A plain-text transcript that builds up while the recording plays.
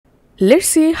Let's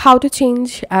see how to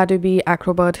change Adobe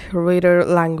Acrobat Reader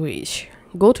language.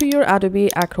 Go to your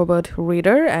Adobe Acrobat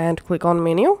Reader and click on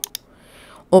Menu.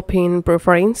 Open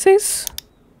Preferences.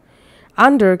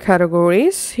 Under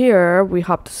Categories, here we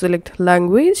have to select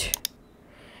Language.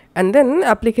 And then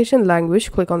Application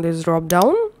Language, click on this drop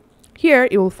down. Here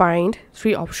you will find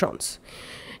three options.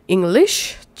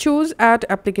 English, choose Add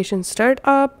Application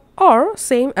Startup, or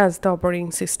same as the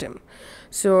operating system.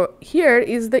 So here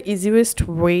is the easiest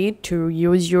way to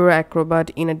use your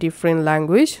Acrobat in a different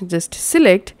language. Just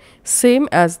select same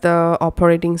as the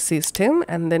operating system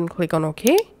and then click on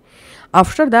OK.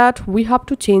 After that, we have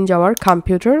to change our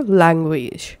computer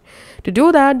language. To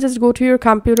do that, just go to your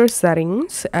computer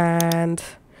settings and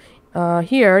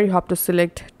here you have to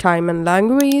select time and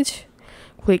language.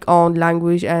 Click on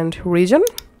language and region.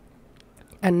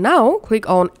 And now click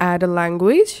on add a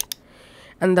language.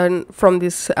 And then from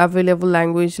this available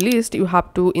language list, you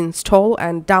have to install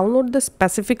and download the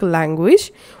specific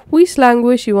language, which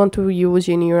language you want to use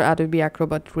in your Adobe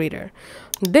Acrobat Reader.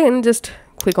 Then just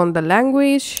click on the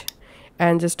language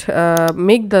and just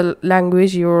make the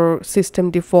language your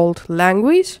system default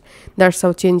language. That's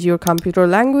how change your computer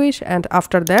language. And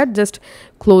after that, just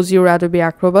close your Adobe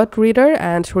Acrobat Reader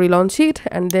and relaunch it.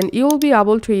 And then you will be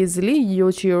able to easily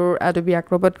use your Adobe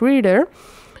Acrobat Reader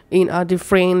in a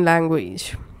different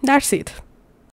language. That's it.